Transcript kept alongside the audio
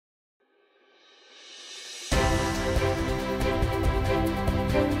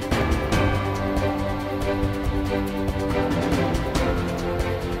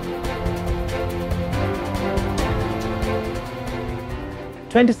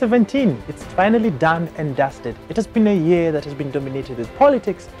2017, it's finally done and dusted. It has been a year that has been dominated with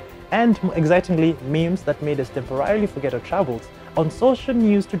politics and, excitingly, memes that made us temporarily forget our troubles. On social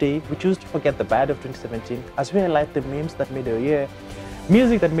news today, we choose to forget the bad of 2017 as we highlight the memes that made our year,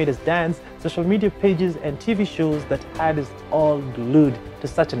 music that made us dance, social media pages and TV shows that had us all glued to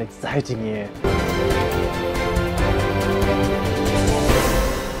such an exciting year.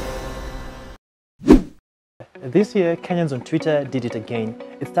 This year, Kenyans on Twitter did it again.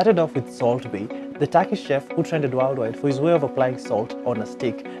 It started off with Salt Bay, the Turkish chef who trended worldwide for his way of applying salt on a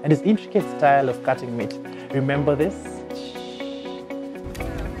steak and his intricate style of cutting meat. Remember this?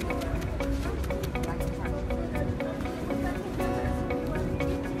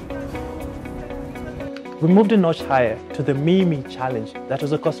 We moved a notch higher to the Mimi Challenge that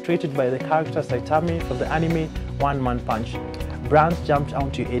was orchestrated by the character Saitama from the anime One Man Punch. Brands jumped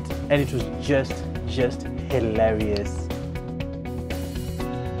onto it and it was just hilarious.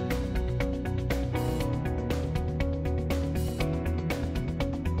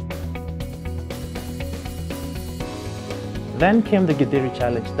 Then came the Githeri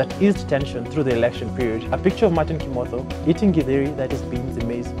Challenge that eased tension through the election period. A picture of Martin Kimotho eating Githeri, that is beans and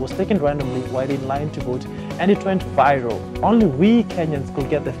maize, was taken randomly while in line to vote and it went viral. Only we Kenyans could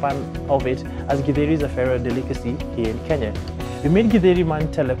get the fun of it as Githeri is a fairer delicacy here in Kenya. We made Githeri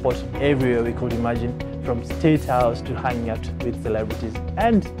man teleport everywhere we could imagine, from State House to hanging out with celebrities.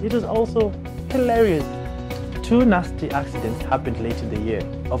 And it was also hilarious. Two nasty accidents happened late in the year,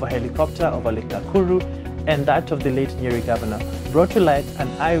 of a helicopter over Lake Nakuru and that of the late Nyeri governor, brought to light an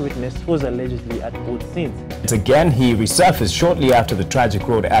eyewitness who was allegedly at both scenes. Again, he resurfaced shortly after the tragic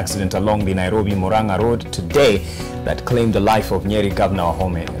road accident along the Nairobi-Murang'a road today that claimed the life of Nyeri Governor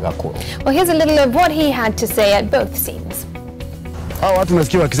Wahome Gakuru. Well, here's a little of what he had to say at both scenes. Hao watu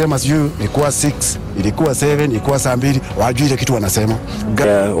nasikia wakisema sijui ilikuwa 6, ilikuwa 7, ilikuwa saa 2, wajui ile kitu wanasema.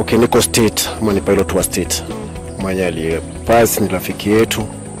 Okay, niko state, ama ni pilot wa state. Mwenye alipass ni rafiki yetu.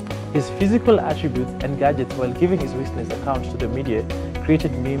 His physical attributes and gadgets while giving his witness account to the media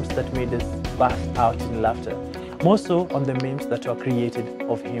created memes that made us burst out in laughter, more so on the memes that were created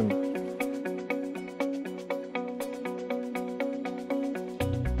of him.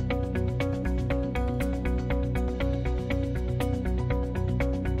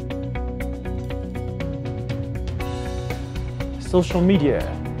 Social media.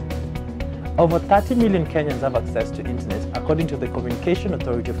 Over 30 million Kenyans have access to internet, according to the Communication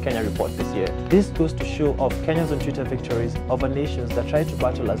Authority of Kenya report this year. This goes to show off Kenyans on Twitter victories over nations that try to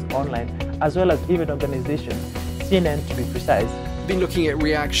battle us online, as well as even organizations, CNN to be precise. Been looking at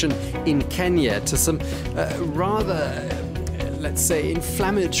reaction in Kenya to some rather, let's say,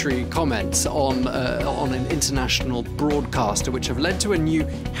 inflammatory comments on an international broadcaster, which have led to a new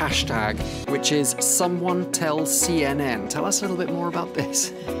hashtag, which is Someone Tell CNN. Tell us a little bit more about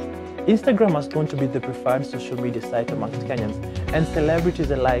this. Instagram has grown to be the preferred social media site amongst Kenyans and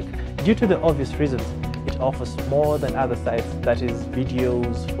celebrities alike due to the obvious reasons. It offers more than other sites, that is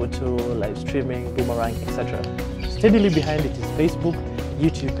videos, photo, live streaming, boomerang, etc. Steadily behind it is Facebook,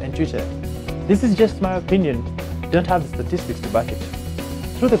 YouTube and Twitter. This is just my opinion, don't have the statistics to back it.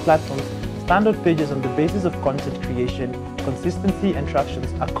 Through the platforms, standout pages on the basis of content creation, consistency and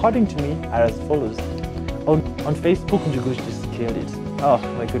tractions, according to me, are as follows. On Facebook, Njugush just killed it. Oh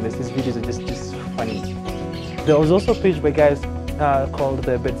my goodness, these videos are just funny. There was also a page by guys called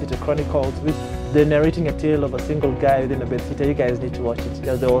the Bedsitter Chronicles, which they're narrating a tale of a single guy within a bedsitter. You guys need to watch it.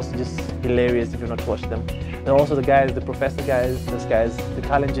 They're also just hilarious if you've not watched them. There are also the guys, the professor guys, those guys, the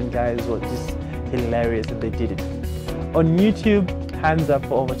Kalenjin guys were just hilarious and they did it. On YouTube, hands up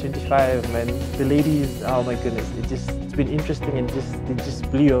for over 25, man. The ladies, oh my goodness, it's been interesting and they just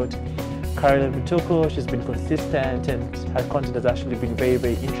blew out. Caroline Mutoko, she's been consistent and her content has actually been very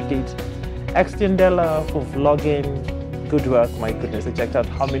intricate. Xtiandela for vlogging, good work, my goodness. I checked out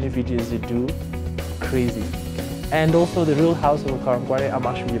how many videos you do, crazy. And also the Real House of Karamkware, I'm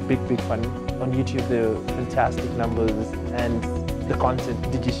actually a big fan. On YouTube, the fantastic numbers and the content,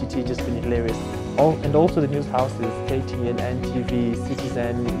 DGCT, just been hilarious. And also the news houses, KTN, NTV,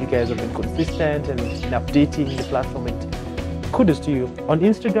 Citizen, you guys have been consistent and in updating the platform. And kudos to you. On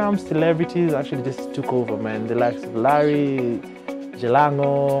Instagram, celebrities actually just took over, man. The likes of Larry,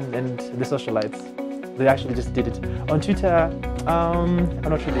 Jelango, and the socialites. They actually just did it. On Twitter, I'm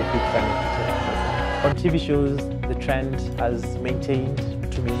not really a big fan of Twitter. On TV shows, the trend has maintained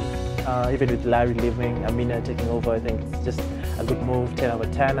to me. Even with Larry leaving, Amina taking over, I think it's just a good move. 10 out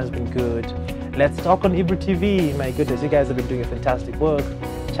of 10 has been good. Let's talk on Ibra TV. My goodness, you guys have been doing a fantastic work.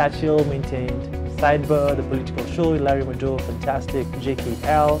 Churchill maintained. Sidebar, the political show, Larry Mado, fantastic.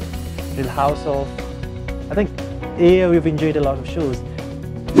 JKL, Real House of. I think we've enjoyed a lot of shows.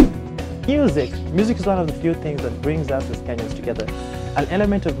 Music. Music is one of the few things that brings us as Kenyans together. An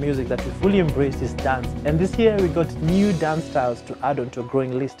element of music that we fully embrace is dance, and this year we got new dance styles to add on to a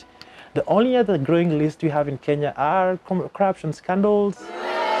growing list. The only other growing list we have in Kenya are corruption scandals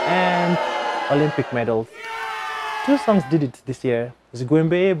and Olympic medals. 2 songs did it this year.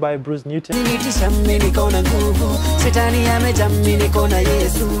 Zigwembe by Bruce Newton.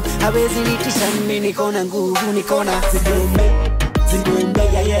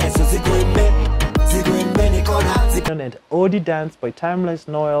 And Odi Dance by Timeless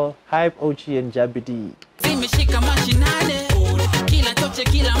Noel, Hype Ochi and Jabby D.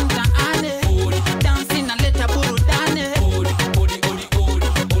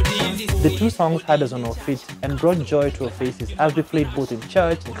 The 2 songs had us on our feet and brought joy to our faces as we played both in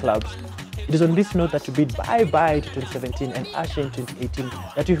church and clubs. It is on this note that we bid bye-bye to 2017 and usher in 2018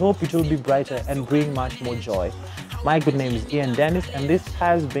 that we hope it will be brighter and bring much more joy. My good name is Ian Dennis and this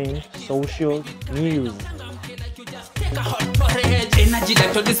has been Social News. Energy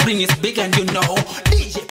that all this bring is big and you know.